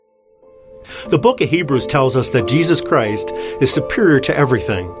The book of Hebrews tells us that Jesus Christ is superior to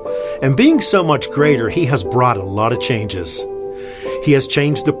everything, and being so much greater, he has brought a lot of changes. He has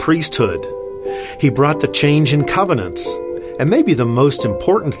changed the priesthood. He brought the change in covenants. And maybe the most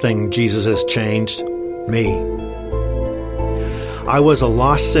important thing Jesus has changed, me. I was a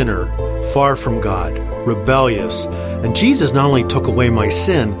lost sinner, far from God, rebellious, and Jesus not only took away my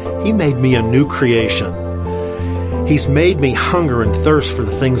sin, he made me a new creation. He's made me hunger and thirst for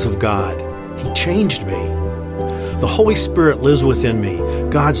the things of God. He changed me. The Holy Spirit lives within me.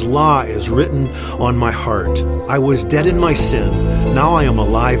 God's law is written on my heart. I was dead in my sin. Now I am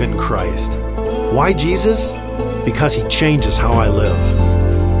alive in Christ. Why Jesus? Because he changes how I live.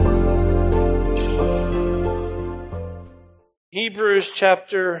 Hebrews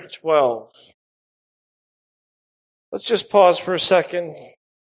chapter 12. Let's just pause for a second.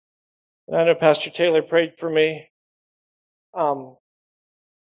 I know Pastor Taylor prayed for me. But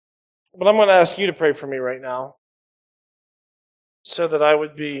I'm going to ask you to pray for me right now so that I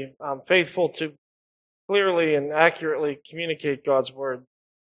would be faithful to clearly and accurately communicate God's word.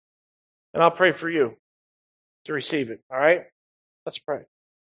 And I'll pray for you to receive it. All right? Let's pray.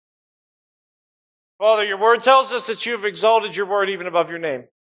 Father, your word tells us that you have exalted your word even above your name.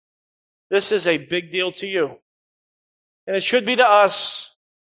 This is a big deal to you. And it should be to us.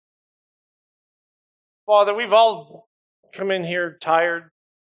 Father, we've all come in here tired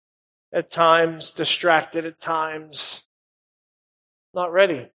at times, distracted at times, not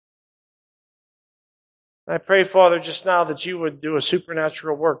ready. I pray, Father, just now that you would do a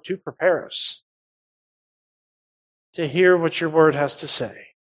supernatural work to prepare us to hear what your word has to say.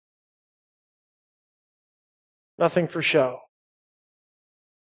 Nothing for show.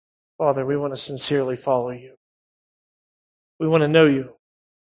 Father, we want to sincerely follow you. We want to know you.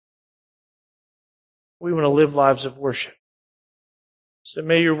 We want to live lives of worship. So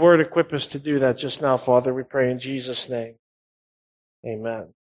may your word equip us to do that just now, Father. We pray in Jesus' name.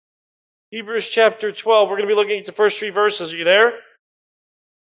 Amen. Hebrews chapter 12. We're going to be looking at the first 3 verses. Are you there?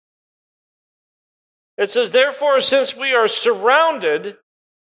 It says, therefore, since we are surrounded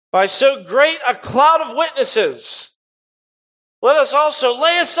by so great a cloud of witnesses, let us also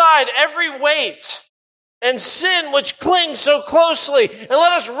lay aside every weight and sin which clings so closely, and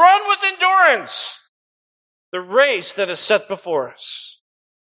let us run with endurance the race that is set before us.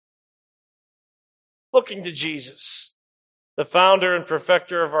 Looking to Jesus, the founder and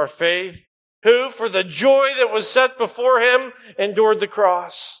perfecter of our faith, who, for the joy that was set before him, endured the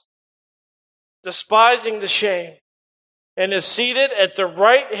cross, despising the shame, and is seated at the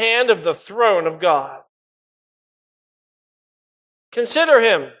right hand of the throne of God. Consider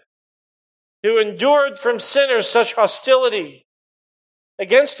him who endured from sinners such hostility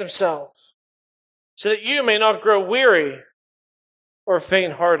against himself, so that you may not grow weary or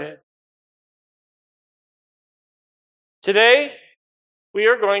faint-hearted. Today, we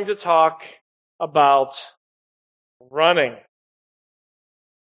are going to talk about running.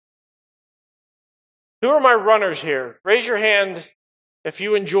 Who are my runners here? Raise your hand if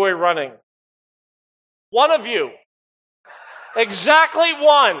you enjoy running. One of you. Exactly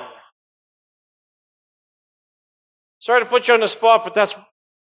one. Sorry to put you on the spot, but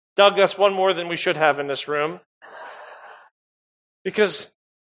that's one more than we should have in this room. Because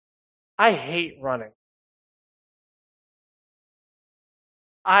I hate running.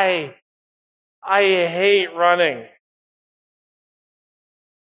 I hate running.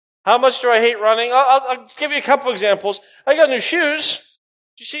 How much do I hate running? I'll give you a couple examples. I got new shoes.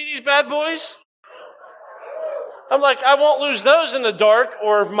 Do you see these bad boys? I'm like, I won't lose those in the dark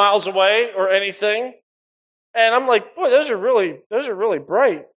or miles away or anything. And I'm like, boy, those are really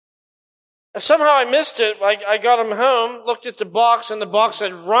bright. And somehow I missed it. I got them home, looked at the box, and the box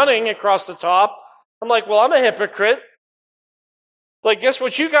said running across the top. I'm like, well, I'm a hypocrite. Like, guess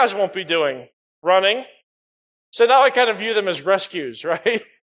what you guys won't be doing? Running. So now I kind of view them as rescues, right?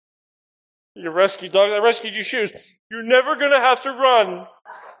 Your rescue dog, I rescued you shoes. You're never going to have to run.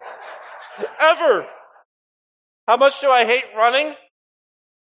 Ever. How much do I hate running?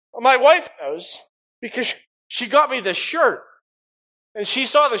 Well, my wife knows because she got me this shirt. And she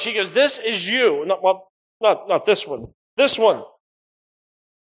saw this. She goes, this is you. Not this one. This one.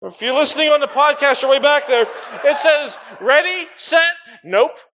 If you're listening on the podcast or way back there, it says, ready, set,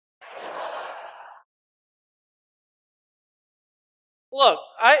 nope. Look,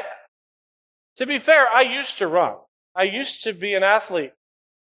 to be fair, I used to run. I used to be an athlete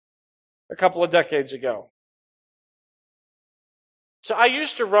a couple of decades ago. So I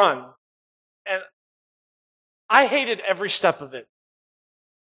used to run, and I hated every step of it.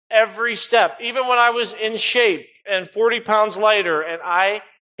 Every step. Even when I was in shape and 40 pounds lighter, and I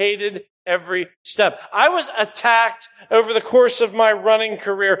hated every step. I was attacked over the course of my running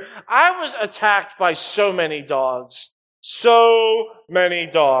career. I was attacked by so many dogs. So many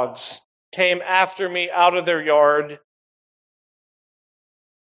dogs came after me out of their yard,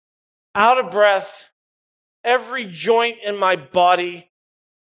 out of breath, every joint in my body,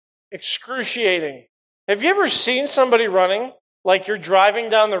 excruciating. Have you ever seen somebody running? Like you're driving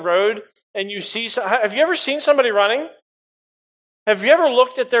down the road and you see, have you ever seen somebody running? Have you ever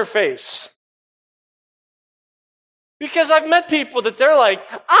looked at their face? Because I've met people that they're like,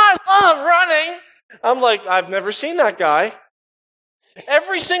 I love running. I'm like, I've never seen that guy.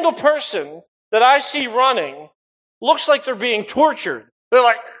 Every single person that I see running looks like they're being tortured. They're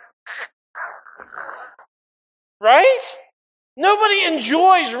like, right? Nobody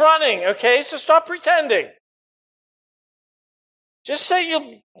enjoys running, okay? So stop pretending. Just say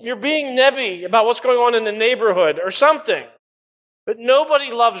you're being nebby about what's going on in the neighborhood or something. But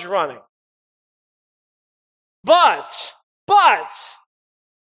nobody loves running. But,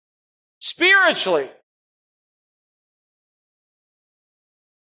 spiritually,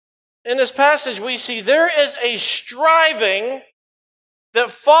 in this passage we see there is a striving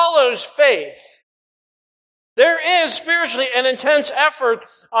that follows faith. There is spiritually an intense effort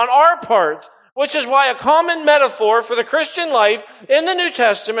on our part, which is why a common metaphor for the Christian life in the New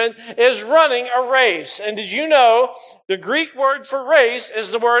Testament is running a race. And did you know the Greek word for race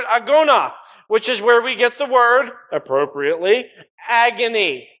is the word agona, which is where we get the word, appropriately,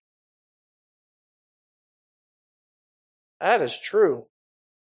 agony. That is true.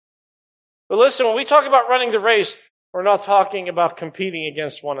 But listen, when we talk about running the race, we're not talking about competing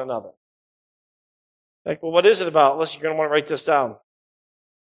against one another. Like, well, what is it about? Listen, you're going to want to write this down.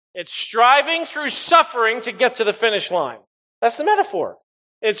 It's striving through suffering to get to the finish line. That's the metaphor.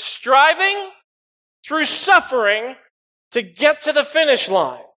 It's striving through suffering to get to the finish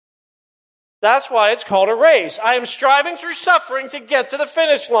line. That's why it's called a race. I am striving through suffering to get to the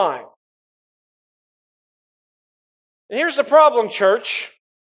finish line. And here's the problem, church.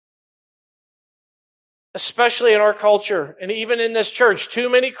 Especially in our culture, and even in this church, too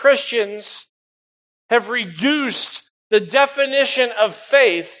many Christians have reduced the definition of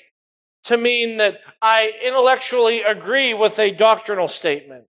faith to mean that I intellectually agree with a doctrinal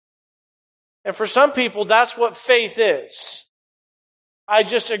statement. And for some people, that's what faith is. I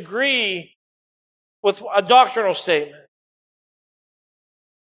just agree with a doctrinal statement.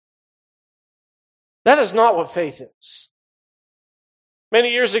 That is not what faith is.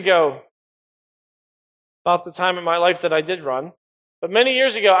 Many years ago, about the time in my life that I did run, but many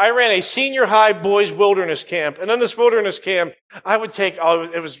years ago, I ran a senior high boys wilderness camp. And in this wilderness camp, I would take,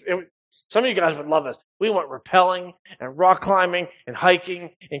 some of you guys would love this. We went rappelling and rock climbing and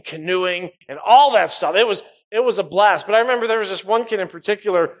hiking and canoeing and all that stuff. It was a blast. But I remember there was this one kid in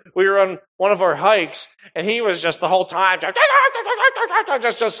particular, we were on one of our hikes, and he was just the whole time,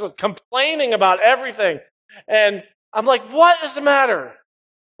 just complaining about everything. And I'm like, what is the matter?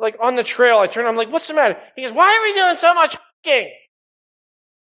 Like on the trail, I turn, I'm like, what's the matter? He goes, why are we doing so much hiking?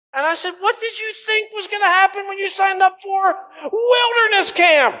 And I said, what did you think was going to happen when you signed up for wilderness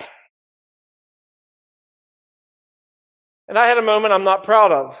camp? And I had a moment I'm not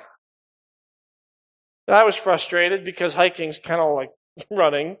proud of. And I was frustrated because hiking's kind of like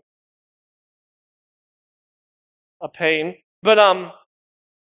running. A pain. But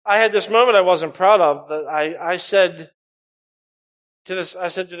I had this moment I wasn't proud of that I said to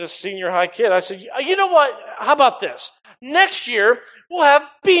this senior high kid, I said, you know what? How about this? Next year, we'll have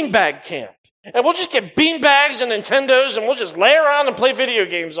beanbag camp. And we'll just get beanbags and Nintendos and we'll just lay around and play video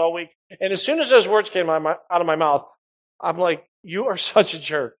games all week. And as soon as those words came out of my mouth, I'm like, you are such a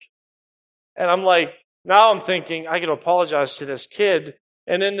jerk. And I'm like, now I'm thinking, I got to apologize to this kid.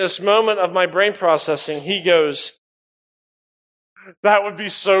 And in this moment of my brain processing, he goes, that would be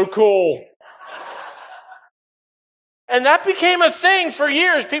so cool. And that became a thing for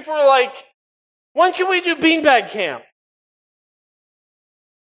years. People were like, when can we do beanbag camp?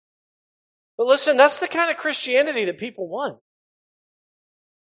 But listen, that's the kind of Christianity that people want.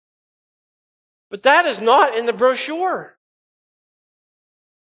 But that is not in the brochure.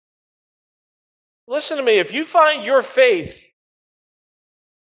 Listen to me, if you find your faith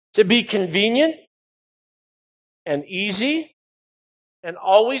to be convenient and easy and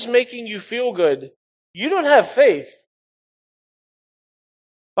always making you feel good, you don't have faith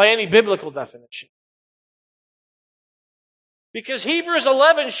by any biblical definition. Because Hebrews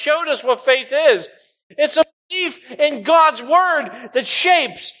 11 showed us what faith is. It's a belief in God's word that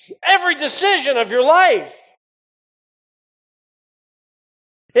shapes every decision of your life.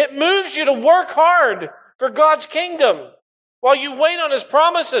 It moves you to work hard for God's kingdom. while you wait on His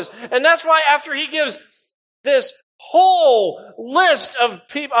promises. And that's why after He gives this whole list of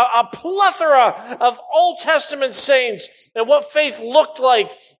people, a plethora of Old Testament saints and what faith looked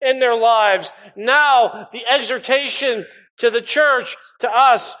like in their lives, now the exhortation to the church, to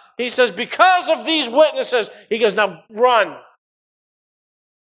us, He says, because of these witnesses, He goes, now run.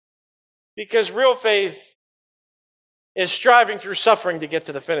 Because real faith is striving through suffering to get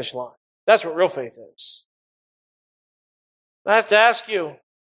to the finish line. That's what real faith is. I have to ask you,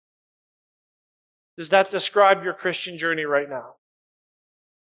 does that describe your Christian journey right now?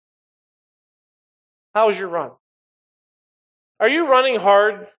 How is your run? Are you running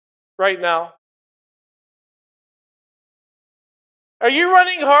hard right now? Are you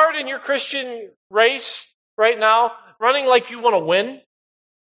running hard in your Christian race right now? Running like you want to win?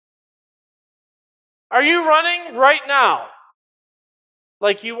 Are you running right now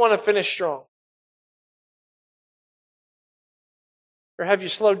like you want to finish strong? Or have you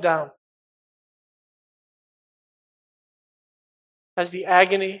slowed down? Has the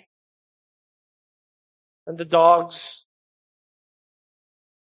agony and the dogs,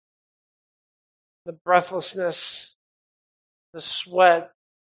 the breathlessness, the sweat,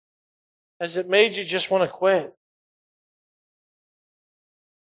 has it made you just want to quit?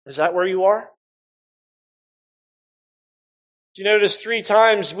 Is that where you are? Do you notice 3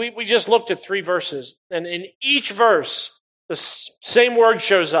 times, we just looked at 3 verses, and in each verse, the same word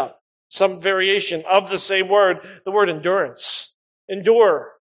shows up. Some variation of the same word, the word endurance.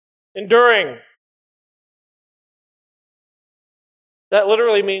 Endure. Enduring. That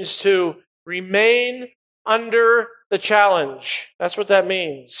literally means to remain under the challenge. That's what that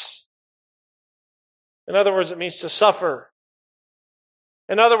means. In other words, it means to suffer.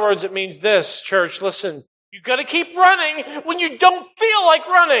 In other words, it means this, church, listen, you've got to keep running when you don't feel like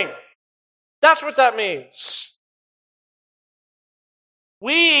running. That's what that means.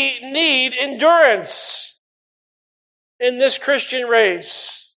 We need endurance in this Christian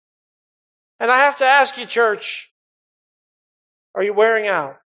race. And I have to ask you, church, are you wearing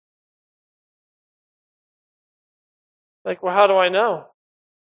out? Like, well, how do I know?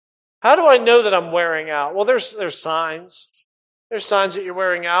 How do I know that I'm wearing out? Well, there's signs. There's signs that you're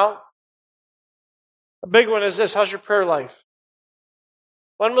wearing out. A big one is this: how's your prayer life?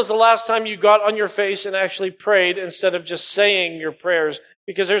 When was the last time you got on your face and actually prayed instead of just saying your prayers?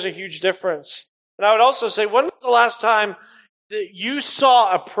 Because there's a huge difference. And I would also say, when was the last time that you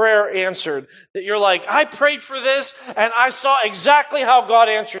saw a prayer answered? That you're like, I prayed for this and I saw exactly how God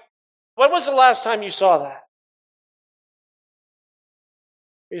answered. When was the last time you saw that?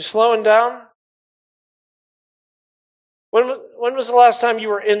 Are you slowing down? When was the last time you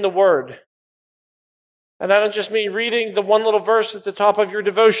were in the Word? And I don't just mean reading the one little verse at the top of your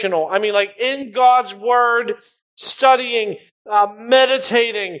devotional. I mean like in God's Word, studying,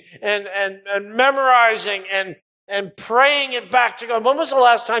 meditating, and memorizing, and praying it back to God. When was the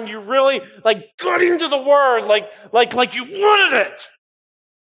last time you really got into the Word, like you wanted it?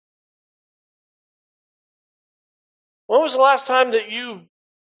 When was the last time that you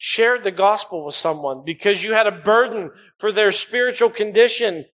shared the gospel with someone because you had a burden for their spiritual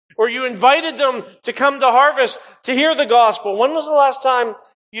condition, or you invited them to come to Harvest to hear the gospel? When was the last time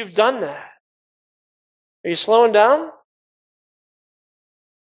you've done that? Are you slowing down?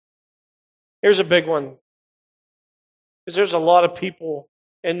 Here's a big one. Because there's a lot of people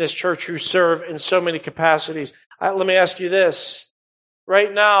in this church who serve in so many capacities. Let me ask you this.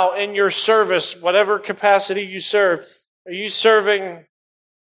 Right now, in your service, whatever capacity you serve, are you serving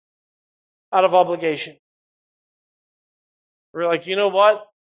out of obligation? We're like, you know what?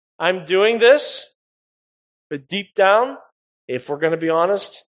 I'm doing this, but deep down, if we're going to be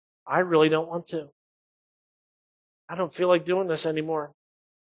honest, I really don't want to. I don't feel like doing this anymore.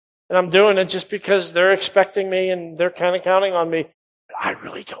 And I'm doing it just because they're expecting me and they're kind of counting on me. But I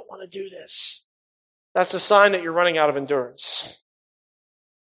really don't want to do this. That's a sign that you're running out of endurance.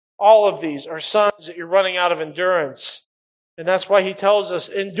 All of these are signs that you're running out of endurance. And that's why he tells us,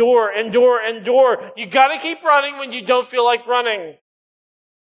 endure, endure, endure. You got to keep running when you don't feel like running.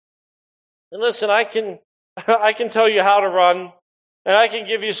 And listen, I can tell you how to run, and I can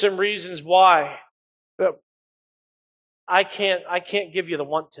give you some reasons why. But I can't give you the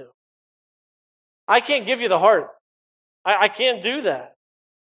want to. I can't give you the heart. I can't do that.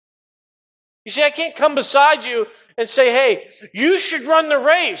 You see, I can't come beside you and say, hey, you should run the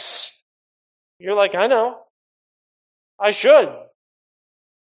race. You're like, I know. I should.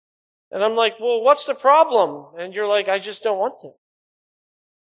 And I'm like, well, what's the problem? And you're like, I just don't want to.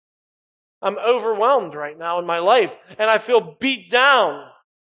 I'm overwhelmed right now in my life, and I feel beat down.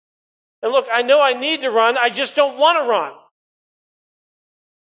 And look, I know I need to run, I just don't want to run.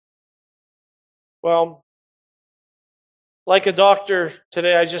 Well, like a doctor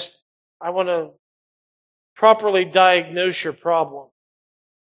today, I want to properly diagnose your problem.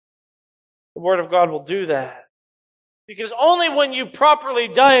 The Word of God will do that. Because only when you properly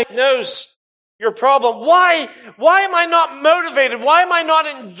diagnose your problem, why am I not motivated? Why am I not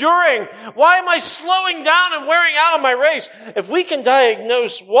enduring? Why am I slowing down and wearing out on my race? If we can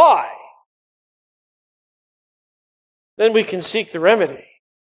diagnose why, then we can seek the remedy.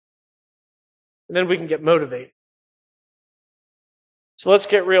 And then we can get motivated. So let's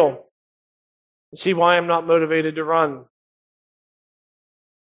get real and see why I'm not motivated to run.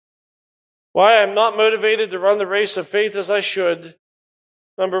 Why I'm not motivated to run the race of faith as I should.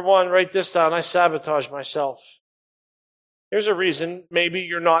 Number one, write this down. I sabotage myself. Here's a reason maybe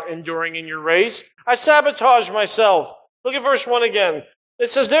you're not enduring in your race. I sabotage myself. Look at verse 1 again. It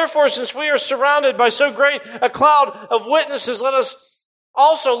says, therefore, since we are surrounded by so great a cloud of witnesses, let us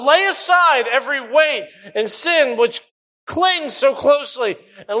also lay aside every weight and sin which clings so closely,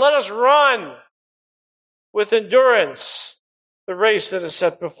 and let us run with endurance the race that is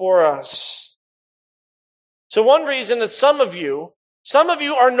set before us. So one reason that some of you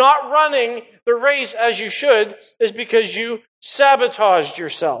are not running the race as you should is because you sabotaged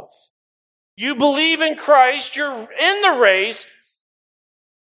yourself. You believe in Christ, you're in the race,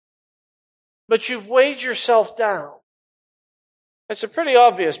 but you've weighed yourself down. That's a pretty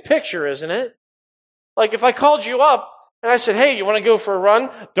obvious picture, isn't it? Like if I called you up and I said, hey, you want to go for a run?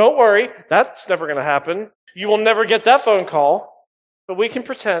 Don't worry, that's never going to happen. You will never get that phone call, but we can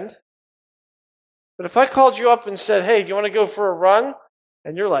pretend. But if I called you up and said, hey, do you want to go for a run?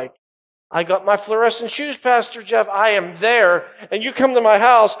 And you're like, I got my fluorescent shoes, Pastor Jeff. I am there. And you come to my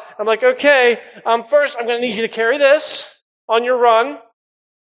house. I'm like, okay, first I'm going to need you to carry this on your run.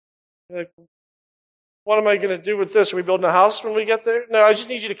 You're like, what am I going to do with this? Are we building a house when we get there? No, I just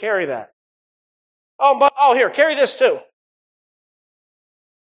need you to carry that. Oh, here, carry this too.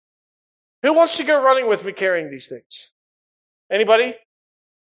 Who wants to go running with me carrying these things? Anybody?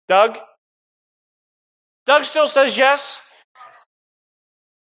 Doug? Doug still says yes.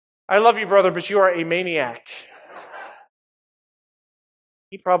 I love you, brother, but you are a maniac.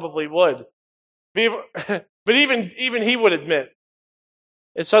 He probably would. But even he would admit,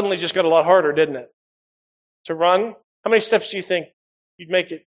 it suddenly just got a lot harder, didn't it? To run? How many steps do you think you'd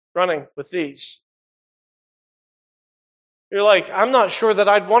make it running with these? You're like, I'm not sure that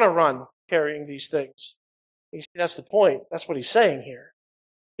I'd want to run carrying these things. You see, that's the point. That's what he's saying here.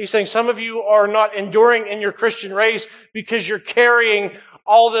 He's saying some of you are not enduring in your Christian race because you're carrying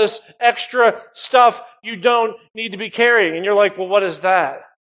all this extra stuff you don't need to be carrying. And you're like, well, what is that?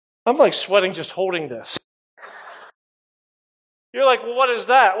 I'm like sweating just holding this. You're like, well, what is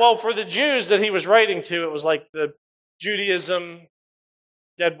that? Well, for the Jews that he was writing to, it was like the Judaism,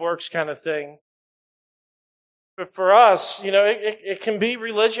 dead works kind of thing. But for us, it can be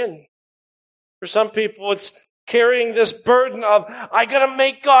religion. For some people, it's carrying this burden of, I gotta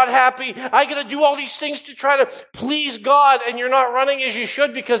make God happy. I gotta do all these things to try to please God. And you're not running as you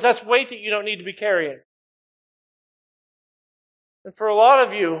should because that's weight that you don't need to be carrying. And for a lot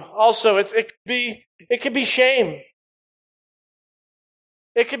of you, also, it could be shame.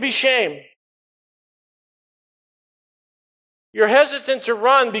 It could be shame. You're hesitant to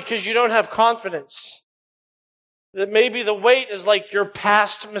run because you don't have confidence. That maybe the weight is like your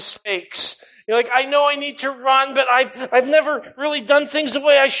past mistakes. You're like, I know I need to run, but I've never really done things the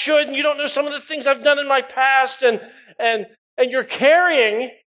way I should, and you don't know some of the things I've done in my past, and you're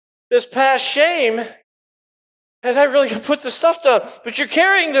carrying this past shame, and I really got to put this stuff down. But you're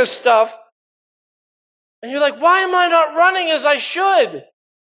carrying this stuff, and you're like, why am I not running as I should?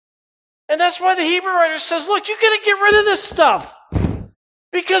 And that's why the Hebrew writer says, look, you got to get rid of this stuff.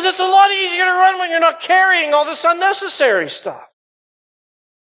 Because it's a lot easier to run when you're not carrying all this unnecessary stuff.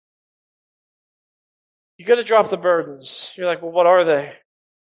 You got to drop the burdens. You're like, well, what are they?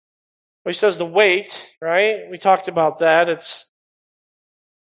 Well, he says the weight, right? We talked about that. It's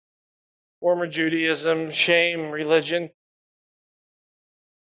former Judaism, shame, religion.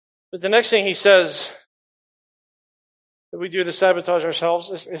 But the next thing he says that we do to sabotage ourselves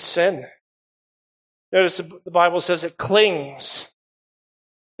is sin. Notice the Bible says it clings.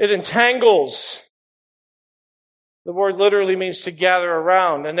 It entangles. The word literally means to gather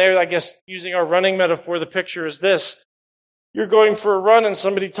around. And there, I guess, using our running metaphor, the picture is this. You're going for a run and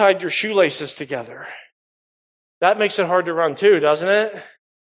somebody tied your shoelaces together. That makes it hard to run too, doesn't it?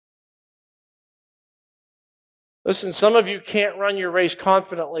 Listen, some of you can't run your race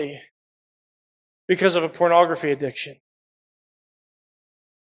confidently because of a pornography addiction.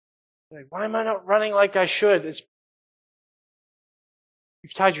 Like, why am I not running like I should?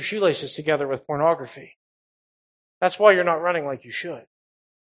 You've tied your shoelaces together with pornography. That's why you're not running like you should.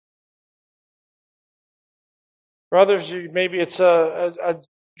 For others, maybe it's a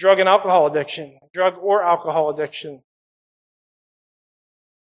drug and alcohol addiction, drug or alcohol addiction.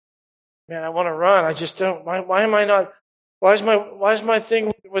 Man, I want to run. I just don't. Why am I not? Why is my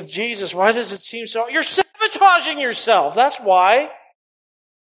thing with Jesus? Why does it seem so? You're sabotaging yourself. That's why.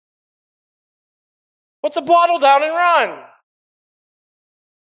 Put the bottle down and run.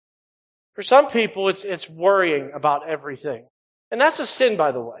 For some people, it's worrying about everything. And that's a sin,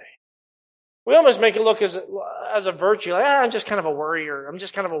 by the way. We almost make it look as a virtue. Like, I'm just kind of a worrier. I'm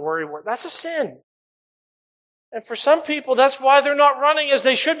just kind of a worrywart. That's a sin. And for some people, that's why they're not running as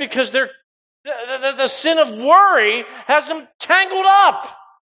they should, because the sin of worry has them tangled up.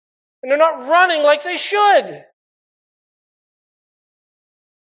 And they're not running like they should.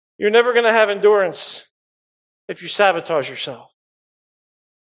 You're never going to have endurance if you sabotage yourself.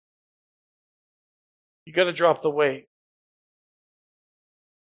 You got to drop the weight.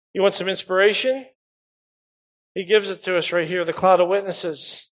 You want some inspiration? He gives it to us right here, the cloud of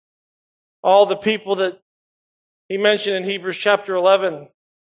witnesses. All the people that he mentioned in Hebrews chapter 11,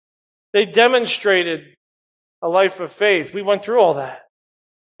 they demonstrated a life of faith. We went through all that.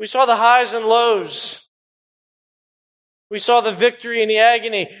 We saw the highs and lows. We saw the victory and the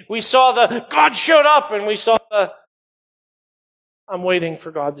agony. We saw the God showed up, and we saw the I'm waiting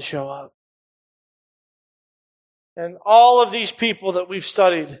for God to show up. And all of these people that we've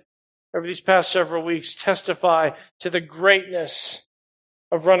studied over these past several weeks testify to the greatness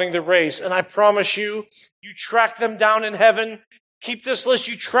of running the race. And I promise you, you track them down in heaven. Keep this list.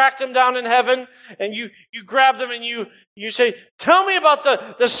 You track them down in heaven, and you grab them and you say, tell me about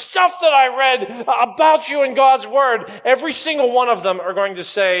the stuff that I read about you in God's Word. Every single one of them are going to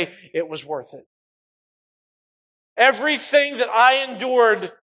say it was worth it. Everything that I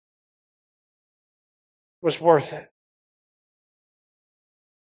endured was worth it.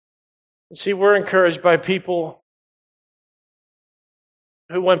 And see, we're encouraged by people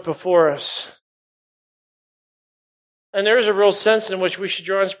who went before us. And there is a real sense in which we should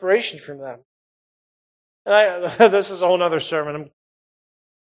draw inspiration from them. And this is a whole other sermon.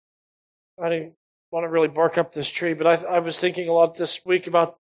 I didn't want to really bark up this tree, but I was thinking a lot this week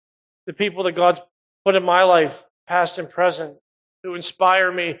about the people that God's put in my life, past and present, who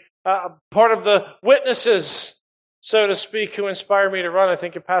inspire me. Part of the witnesses, so to speak, who inspired me to run. I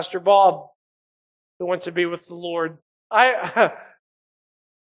think of Pastor Bob, who went to be with the Lord.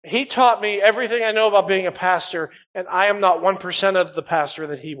 He taught me everything I know about being a pastor, and I am not 1% of the pastor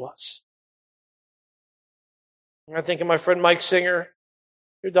that he was. I think of my friend Mike Singer,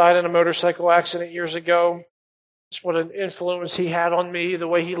 who died in a motorcycle accident years ago. Just what an influence he had on me, the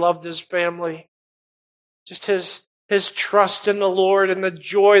way he loved his family. Just his trust in the Lord and the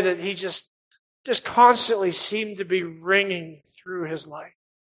joy that he just constantly seemed to be ringing through his life.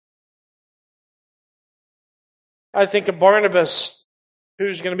 I think of Barnabas,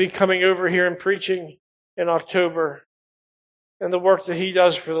 who's going to be coming over here and preaching in October, and the work that he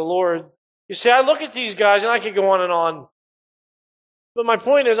does for the Lord. You see, I look at these guys, and I could go on and on. But my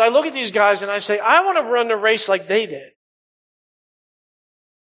point is, I look at these guys and I say, I want to run the race like they did.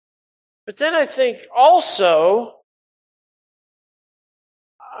 But then I think also,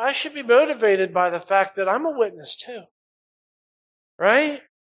 I should be motivated by the fact that I'm a witness too. Right?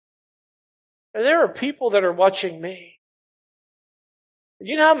 And there are people that are watching me.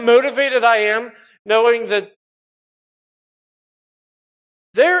 You know how motivated I am knowing that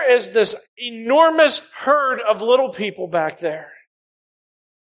there is this enormous herd of little people back there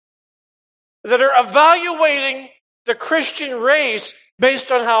that are evaluating the Christian race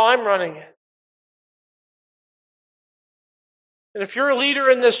based on how I'm running it. And if you're a leader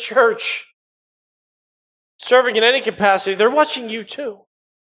in this church, serving in any capacity, they're watching you too.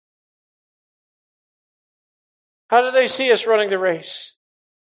 How do they see us running the race?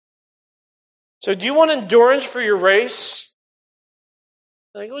 So do you want endurance for your race?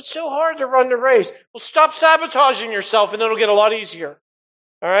 Like, it's so hard to run the race. Well, stop sabotaging yourself and it'll get a lot easier.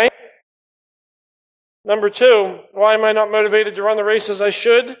 All right? Number 2, why am I not motivated to run the race as I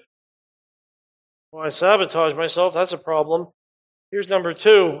should? Well, I sabotage myself. That's a problem. Here's number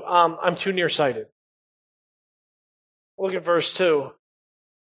 2. I'm too nearsighted. Look at verse 2.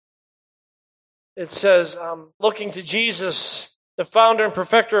 It says, looking to Jesus, the founder and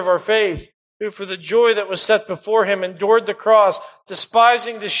perfecter of our faith, who for the joy that was set before him endured the cross,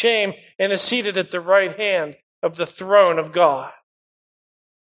 despising the shame, and is seated at the right hand of the throne of God.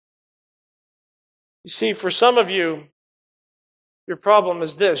 You see, for some of you, your problem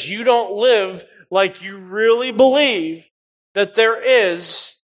is this. You don't live like you really believe that there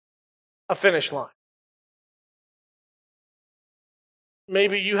is a finish line.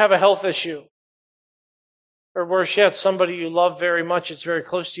 Maybe you have a health issue. Or worse yet, somebody you love very much, it's very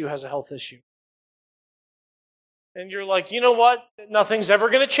close to you, has a health issue. And you're like, you know what? Nothing's ever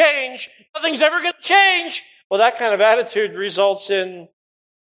going to change. Nothing's ever going to change. Well, that kind of attitude results in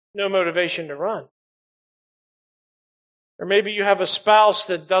no motivation to run. Or maybe you have a spouse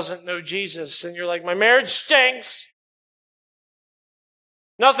that doesn't know Jesus, and you're like, my marriage stinks.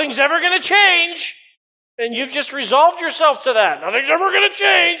 Nothing's ever going to change. And you've just resolved yourself to that. Nothing's ever going to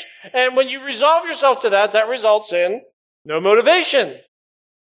change. And when you resolve yourself to that, that results in no motivation.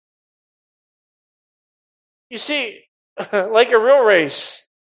 You see, like a real race,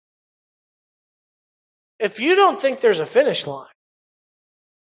 if you don't think there's a finish line,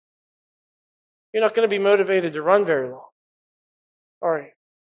 you're not going to be motivated to run very long. All right.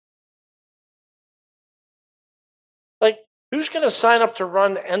 Like, who's going to sign up to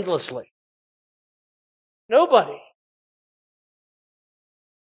run endlessly? Nobody.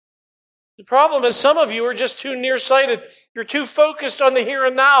 The problem is some of you are just too nearsighted. You're too focused on the here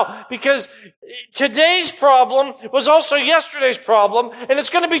and now because today's problem was also yesterday's problem and it's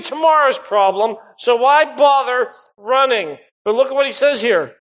going to be tomorrow's problem. So why bother running? But look at what he says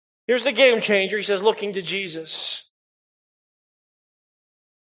here. Here's the game changer. He says, looking to Jesus.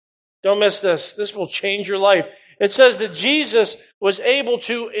 Don't miss this. This will change your life. It says that Jesus was able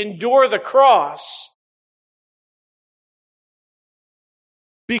to endure the cross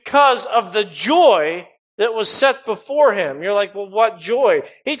because of the joy that was set before him. You're like, well, what joy?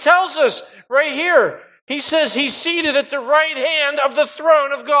 He tells us right here. He says he's seated at the right hand of the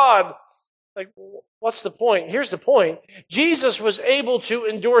throne of God. Like, what's the point? Here's the point. Jesus was able to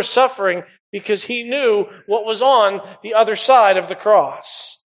endure suffering because he knew what was on the other side of the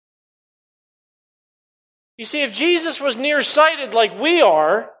cross. You see, if Jesus was nearsighted like we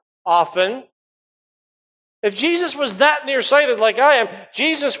are often, if Jesus was that nearsighted like I am,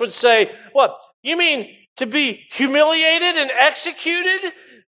 Jesus would say, what? You mean to be humiliated and executed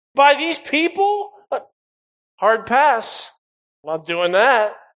by these people? Hard pass. I'm not doing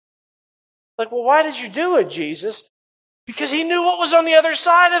that. Like, well, why did you do it, Jesus? Because he knew what was on the other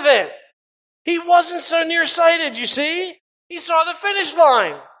side of it. He wasn't so nearsighted, you see? He saw the finish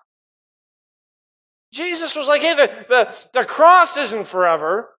line. Jesus was like, hey, the cross isn't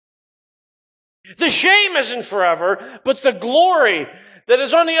forever. The shame isn't forever, but the glory that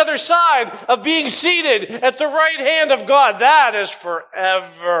is on the other side of being seated at the right hand of God, that is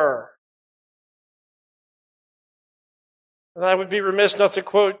forever. And I would be remiss not to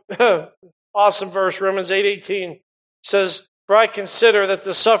quote awesome verse, Romans 8:18 says, for I consider that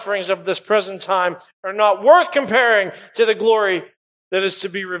the sufferings of this present time are not worth comparing to the glory that is to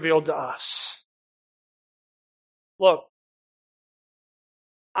be revealed to us. Look,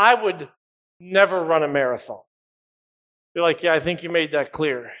 I would never run a marathon. You're like, yeah, I think you made that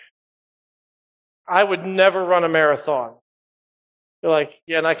clear. I would never run a marathon. You're like,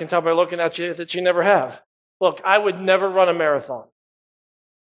 yeah, and I can tell by looking at you that you never have. Look, I would never run a marathon.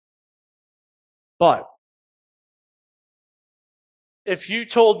 But if you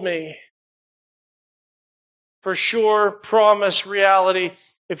told me for sure, promise, reality,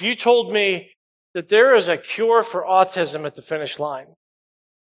 if you told me that there is a cure for autism at the finish line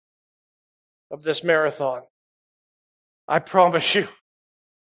of this marathon, I promise you,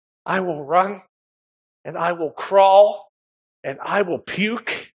 I will run and I will crawl and I will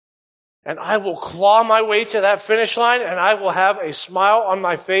puke and I will claw my way to that finish line and I will have a smile on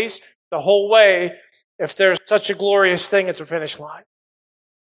my face the whole way if there's such a glorious thing as a finish line.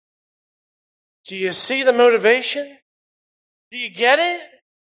 Do you see the motivation? Do you get it?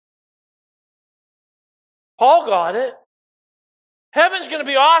 Paul got it. Heaven's going to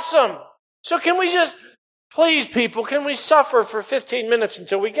be awesome. So can we just, please people, can we suffer for 15 minutes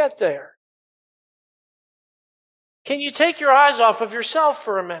until we get there? Can you take your eyes off of yourself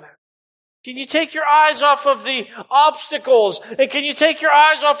for a minute? Can you take your eyes off of the obstacles? And can you take your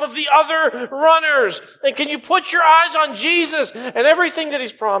eyes off of the other runners? And can you put your eyes on Jesus and everything that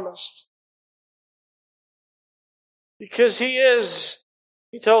he's promised? Because he is,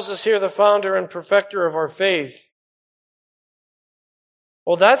 he tells us here, the founder and perfecter of our faith.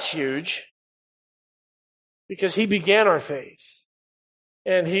 Well, that's huge. Because he began our faith.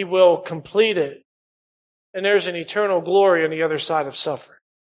 And he will complete it. And there's an eternal glory on the other side of suffering.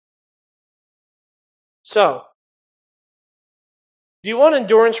 So, do you want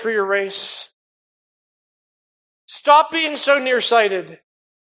endurance for your race? Stop being so nearsighted.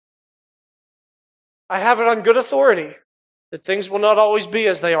 I have it on good authority that things will not always be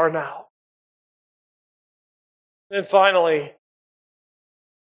as they are now. And finally,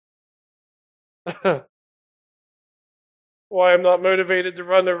 why I'm not motivated to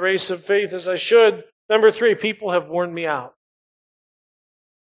run the race of faith as I should. Number 3, people have worn me out.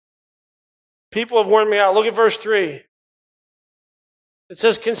 People have worn me out. Look at verse 3. It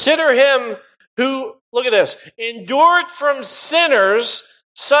says, consider him who, look at this, endured from sinners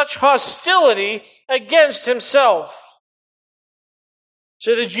such hostility against himself,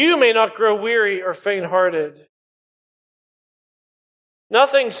 so that you may not grow weary or faint-hearted.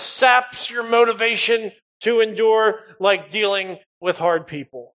 Nothing saps your motivation to endure like dealing with hard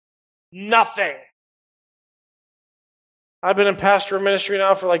people. Nothing. I've been in pastoral ministry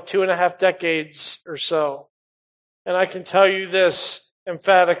now for like 2.5 decades or so. And I can tell you this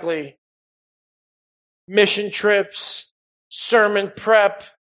emphatically. Mission trips, sermon prep,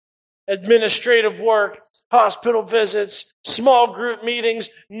 administrative work, hospital visits, small group meetings.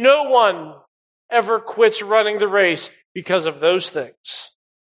 No one ever quits running the race because of those things.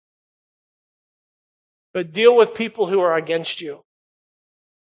 But deal with people who are against you.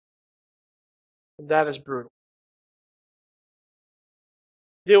 And that is brutal.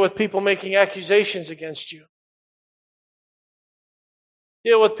 Deal with people making accusations against you.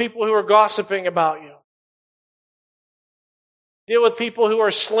 Deal with people who are gossiping about you. Deal with people who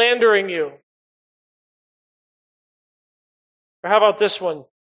are slandering you. Or how about this one?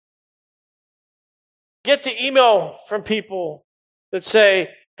 Get the email from people that say,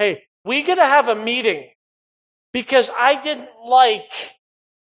 hey, we got to have a meeting because I didn't like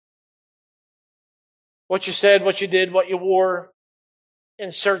what you said, what you did, what you wore.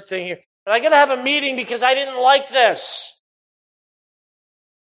 Insert thing here. But I got to have a meeting because I didn't like this.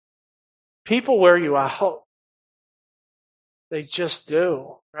 People wear you out. They just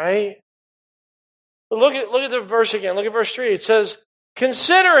do, right? But look at the verse again. Look at verse 3. It says,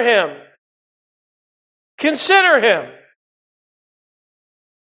 consider him. Consider him.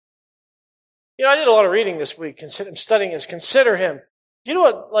 You know, I did a lot of reading this week. I'm studying this. Consider him. Do you know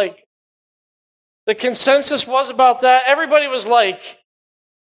what, the consensus was about that? Everybody was like,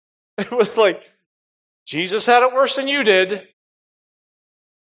 it was like, Jesus had it worse than you did.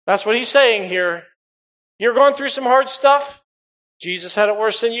 That's what he's saying here. You're going through some hard stuff. Jesus had it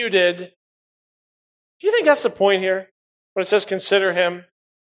worse than you did. Do you think that's the point here? When it says consider him?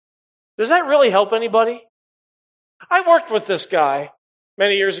 Does that really help anybody? I worked with this guy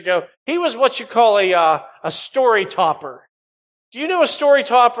many years ago. He was what you call a story topper. Do you know a story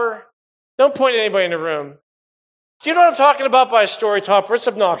topper? Don't point at anybody in the room. Do you know what I'm talking about by a story topper? It's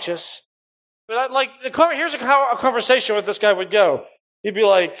obnoxious. But here's how a conversation with this guy would go. He'd be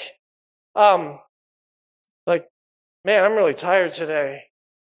like, man, I'm really tired today.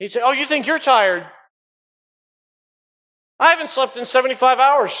 He'd say, oh, you think you're tired? I haven't slept in 75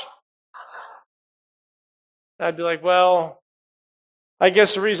 hours. I'd be like, well, I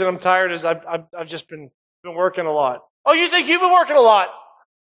guess the reason I'm tired is I've just been working a lot. Oh, you think you've been working a lot?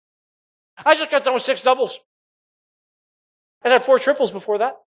 I just got done with 6 doubles. And had 4 triples before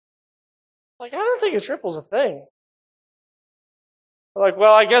that. I don't think a triple's a thing.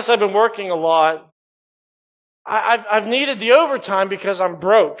 Well, I guess I've been working a lot. I've needed the overtime because I'm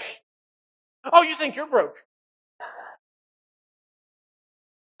broke. Oh, you think you're broke?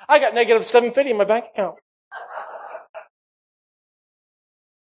 I got negative $750 in my bank account.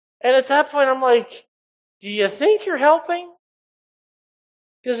 And at that point, I'm like, do you think you're helping?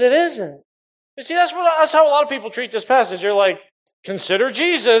 Because it isn't. You see, that's how a lot of people treat this passage. They're like, consider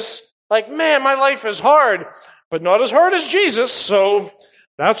Jesus. Man, my life is hard, but not as hard as Jesus, so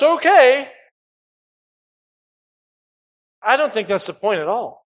that's okay. I don't think that's the point at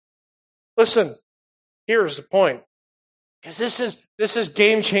all. Listen, here's the point. Because this is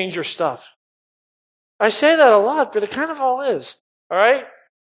game changer stuff. I say that a lot, but it kind of all is. All right?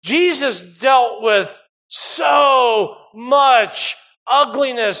 Jesus dealt with so much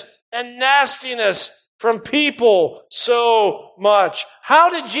ugliness and nastiness from people so much. How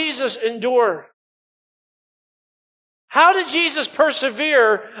did Jesus endure? How did Jesus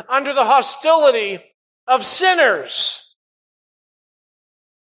persevere under the hostility of sinners?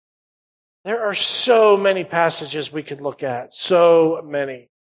 There are so many passages we could look at. So many.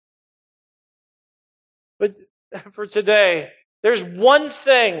 But for today, there's one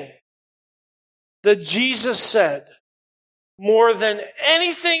thing that Jesus said more than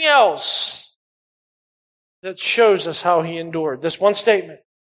anything else that shows us how he endured. This one statement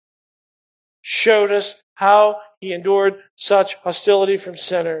showed us how he endured such hostility from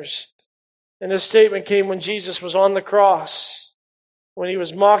sinners. And this statement came when Jesus was on the cross, when he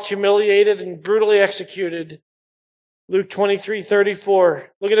was mocked, humiliated, and brutally executed. Luke 23:34.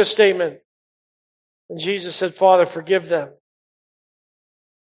 Look at this statement. And Jesus said, Father, forgive them,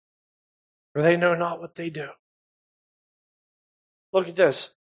 for they know not what they do. Look at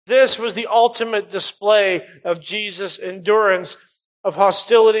this. This was the ultimate display of Jesus' endurance of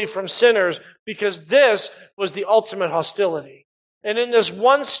hostility from sinners, because this was the ultimate hostility. And in this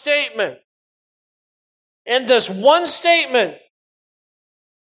one statement,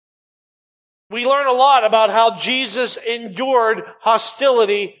 we learn a lot about how Jesus endured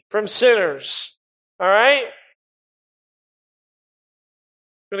hostility from sinners. All right?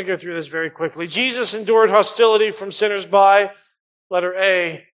 I'm going to go through this very quickly. Jesus endured hostility from sinners by, letter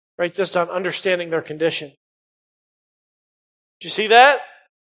A, write this down, understanding their condition. Did you see that?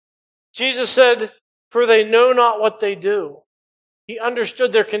 Jesus said, for they know not what they do. He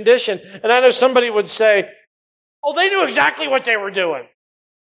understood their condition. And I know somebody would say, oh, they knew exactly what they were doing.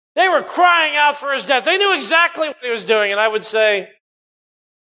 They were crying out for his death. They knew exactly what he was doing. And I would say,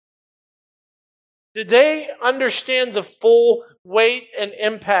 did they understand the full weight and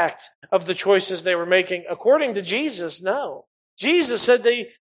impact of the choices they were making? According to Jesus, no. Jesus said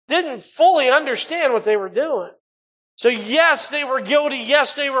they didn't fully understand what they were doing. So yes, they were guilty.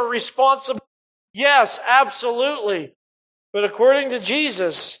 Yes, they were responsible. Yes, absolutely. But according to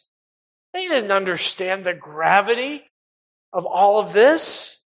Jesus, they didn't understand the gravity of all of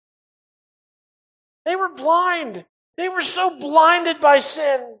this. They were blind. They were so blinded by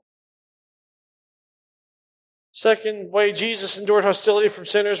sin. Second way Jesus endured hostility from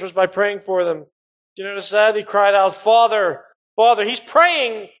sinners was by praying for them. Do you notice that? He cried out, Father, Father. He's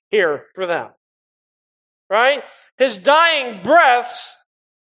praying here for them. Right? His dying breaths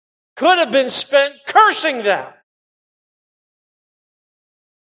could have been spent cursing them.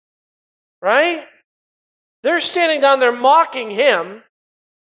 Right? They're standing down there mocking him.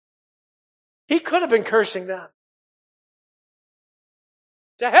 He could have been cursing them.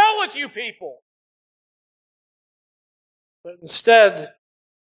 To hell with you people. But instead,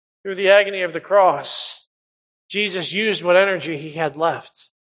 through the agony of the cross, Jesus used what energy he had left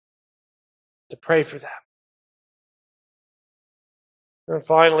to pray for them. And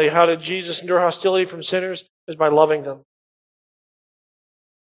finally, how did Jesus endure hostility from sinners? It was by loving them.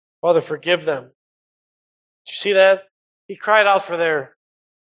 Father, forgive them. Did you see that? He cried out for their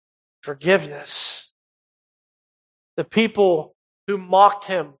forgiveness. The people who mocked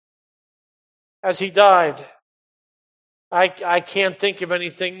him as he died. I can't think of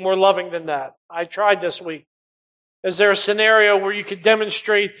anything more loving than that. I tried this week. Is there a scenario where you could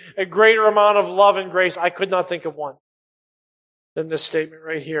demonstrate a greater amount of love and grace? I could not think of one than this statement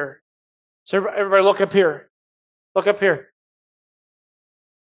right here. So everybody look up here. Look up here.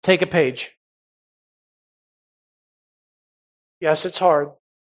 Take a page. Yes, it's hard.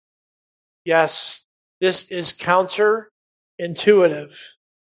 Yes, this is counterintuitive.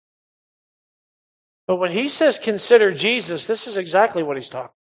 But when he says consider Jesus, this is exactly what he's talking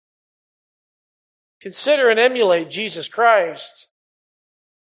about. Consider and emulate Jesus Christ.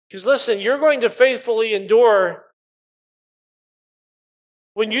 Because listen, you're going to faithfully endure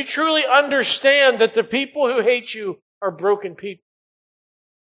when you truly understand that the people who hate you are broken people.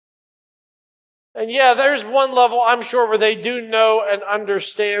 And yeah, there's one level, I'm sure, where they do know and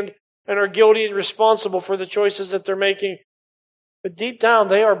understand and are guilty and responsible for the choices that they're making. But deep down,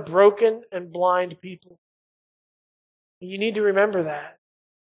 they are broken and blind people. And you need to remember that.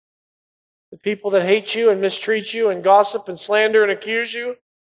 The people that hate you and mistreat you and gossip and slander and accuse you,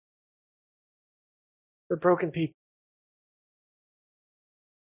 they're broken people.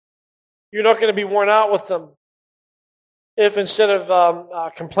 You're not going to be worn out with them if instead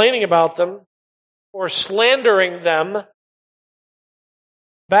of complaining about them or slandering them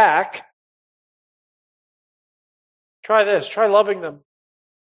back, try this. Try loving them.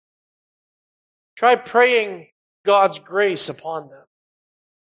 Try praying God's grace upon them.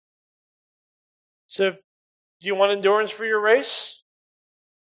 So, do you want endurance for your race?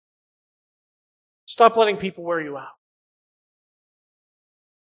 Stop letting people wear you out.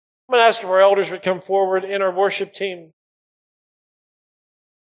 I'm going to ask if our elders would come forward in our worship team.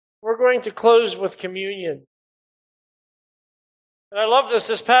 We're going to close with communion. And I love this.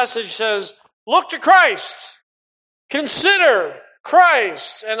 This passage says, look to Christ. Consider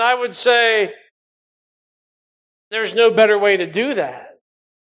Christ. And I would say, there's no better way to do that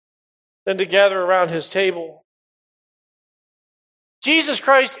than to gather around his table. Jesus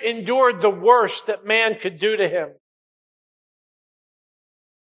Christ endured the worst that man could do to him,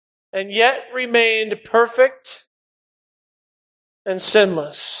 and yet remained perfect and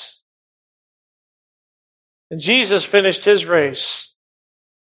sinless. And Jesus finished his race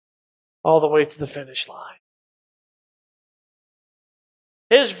all the way to the finish line.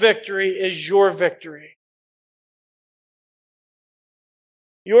 His victory is your victory.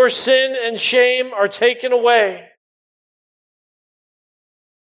 Your sin and shame are taken away.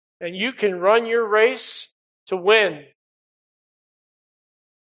 And you can run your race to win.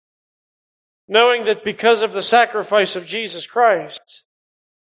 Knowing that because of the sacrifice of Jesus Christ,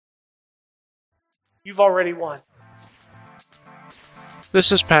 you've already won.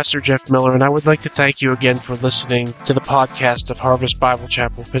 This is Pastor Jeff Miller, and I would like to thank you again for listening to the podcast of Harvest Bible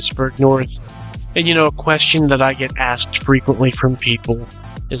Chapel, Pittsburgh North. And a question that I get asked frequently from people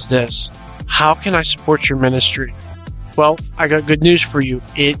is this: how can I support your ministry? Well, I got good news for you.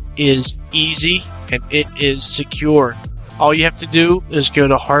 It is easy and it is secure. All you have to do is go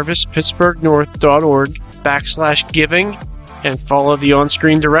to harvestpittsburghnorth.org/giving and follow the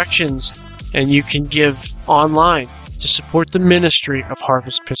on-screen directions, and you can give online to support the ministry of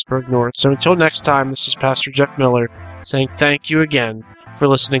Harvest Pittsburgh North. So until next time, this is Pastor Jeff Miller saying thank you again for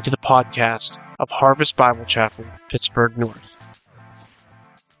listening to the podcast of Harvest Bible Chapel, Pittsburgh North.